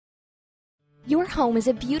Your home is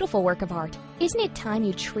a beautiful work of art. Isn't it time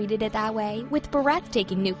you treated it that way with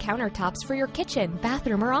breathtaking new countertops for your kitchen,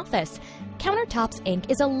 bathroom, or office? Countertops Inc.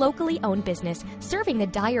 is a locally owned business serving the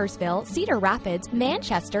Dyersville, Cedar Rapids,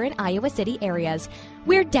 Manchester, and Iowa City areas.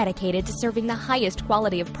 We're dedicated to serving the highest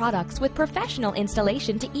quality of products with professional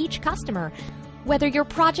installation to each customer, whether your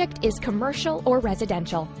project is commercial or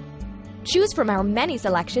residential. Choose from our many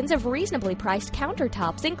selections of reasonably priced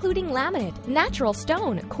countertops, including laminate, natural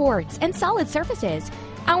stone, quartz, and solid surfaces.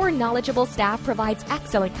 Our knowledgeable staff provides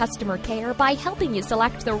excellent customer care by helping you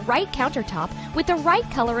select the right countertop with the right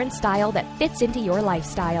color and style that fits into your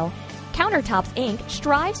lifestyle. Countertops Inc.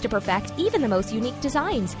 strives to perfect even the most unique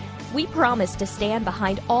designs. We promise to stand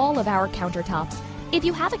behind all of our countertops. If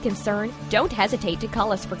you have a concern, don't hesitate to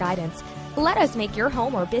call us for guidance. Let us make your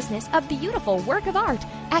home or business a beautiful work of art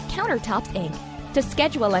at Countertops Inc. To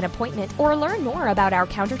schedule an appointment or learn more about our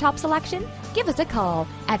countertop selection, give us a call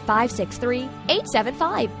at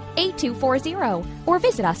 563-875-8240 or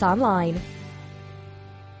visit us online.